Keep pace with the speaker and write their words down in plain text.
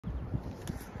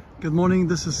Good morning,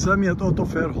 this is Sami at Auto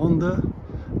Fair Honda.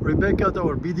 Rebecca at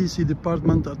our BDC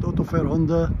department at Auto Fair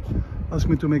Honda asked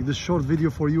me to make this short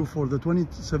video for you for the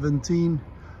 2017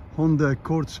 Honda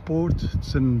Accord Sport.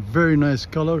 It's in very nice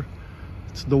color.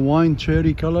 It's the wine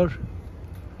cherry color.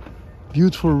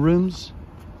 Beautiful rims.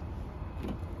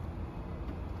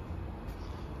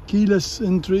 Keyless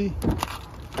entry.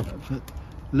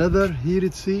 Leather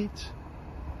heated seat.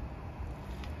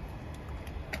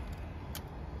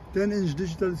 10-inch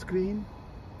digital screen,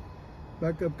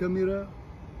 backup camera,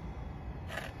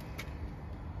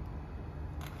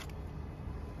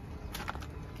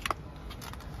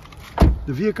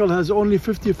 the vehicle has only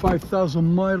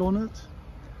 55,000 miles on it.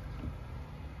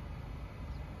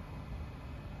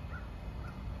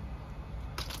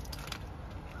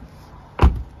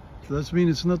 So that means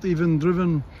it's not even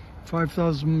driven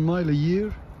 5,000 miles a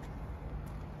year.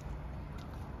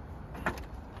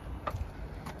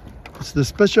 It's the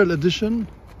special edition,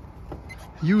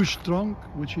 huge trunk,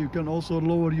 which you can also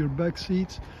lower your back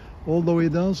seats all the way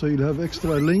down, so you'll have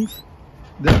extra length.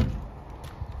 There,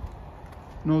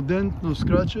 no dent, no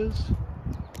scratches.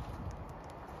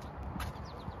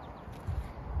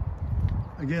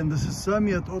 Again, this is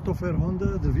Sami at Auto Fair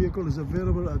Honda. The vehicle is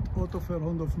available at Auto Fair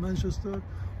Honda of Manchester.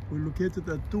 We're located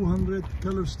at 200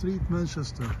 Keller Street,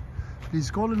 Manchester. Please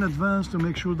call in advance to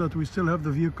make sure that we still have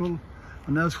the vehicle,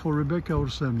 and ask for Rebecca or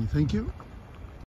Sami. Thank you.